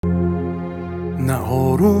نه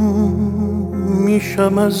آروم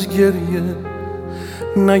میشم از گریه،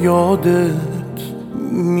 نه یادت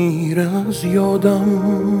میره از یادم.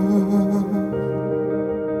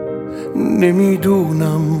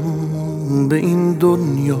 نمیدونم به این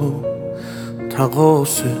دنیا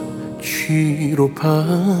تقاص چی رو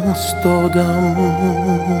پس دادم.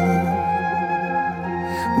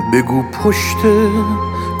 بگو پشت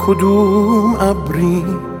کدوم ابری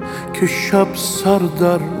که شب سر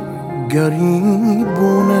در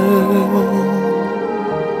گریبونه،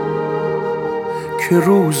 که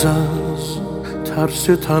روز از ترس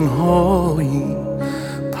تنهایی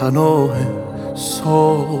پناه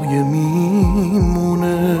سایه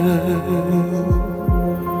میمونه.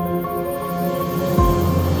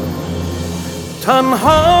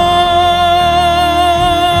 تنها